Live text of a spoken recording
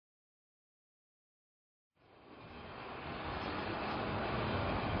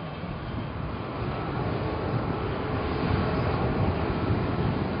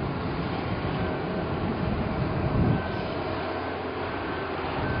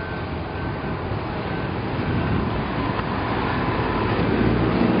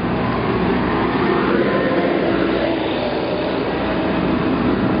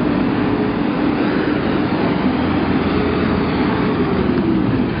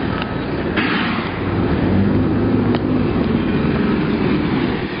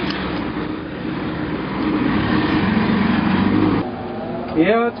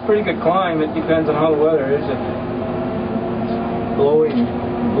Yeah, it's a pretty good climb. It depends on how the weather is. If it's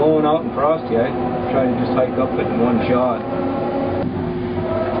blowing out and frosty, I try to just hike up it in one shot.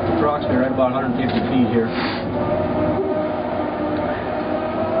 Approximately right about 150 feet here.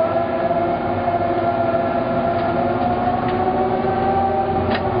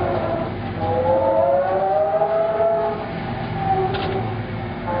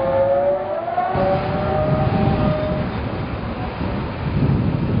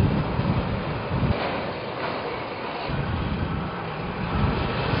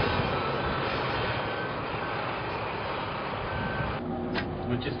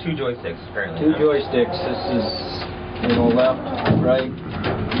 Which is 2 joysticks, apparently. 2 joysticks. This is, left, right,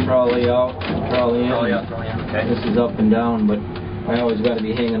 trolley out, trolley in. Trolley out, trolley in. Okay. This is up and down, but I always got to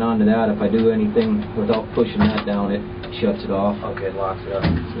be hanging on to that. If I do anything without pushing that down, it shuts it off. Okay, it locks it up.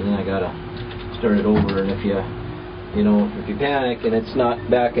 So then I gotta start it over, and if you panic and it's not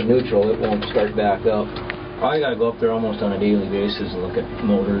back in neutral, it won't start back up. I gotta go up there almost on a daily basis and look at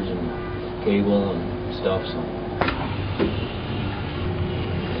motors and cable and stuff. So.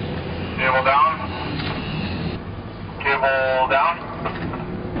 Cable down. Cable down.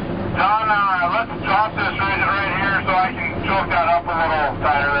 John, let's drop this right here so I can choke that up a little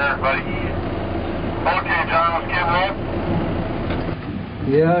tighter there, buddy. Okay, John, let's cable up.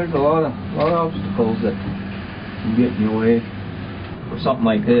 Yeah, there's a lot of obstacles that can get in your way. For something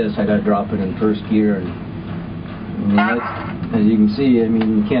like this, I gotta drop it in first gear, and as you can see,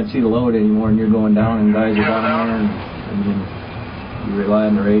 you can't see the load anymore, and you're going down, and guys are down there, and you rely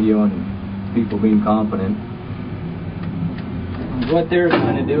on the radio and people being confident. What they're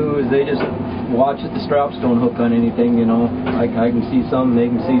trying to do is they just watch that the straps don't hook on anything, I can see some, they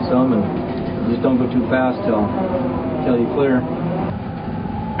can see some, and just don't go too fast till you clear.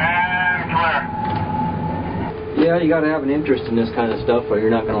 And clear. Yeah, you got to have an interest in this kind of stuff or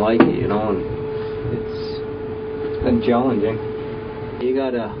you're not going to like it, and it's been challenging. You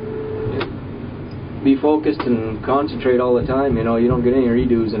got to be focused and concentrate all the time, you don't get any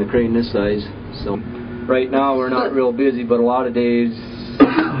redos in a crane this size. So right now we're not real busy, but a lot of days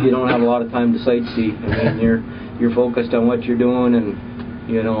you don't have a lot of time to sightsee. You're focused on what you're doing, and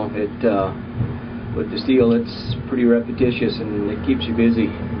with the steel it's pretty repetitious and it keeps you busy.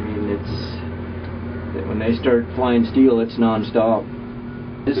 When they start flying steel, it's non-stop.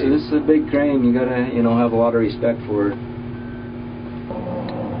 This is a big crane. You gotta have a lot of respect for it.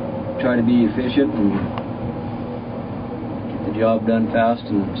 Try to be efficient and get the job done fast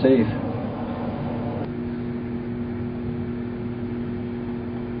and safe.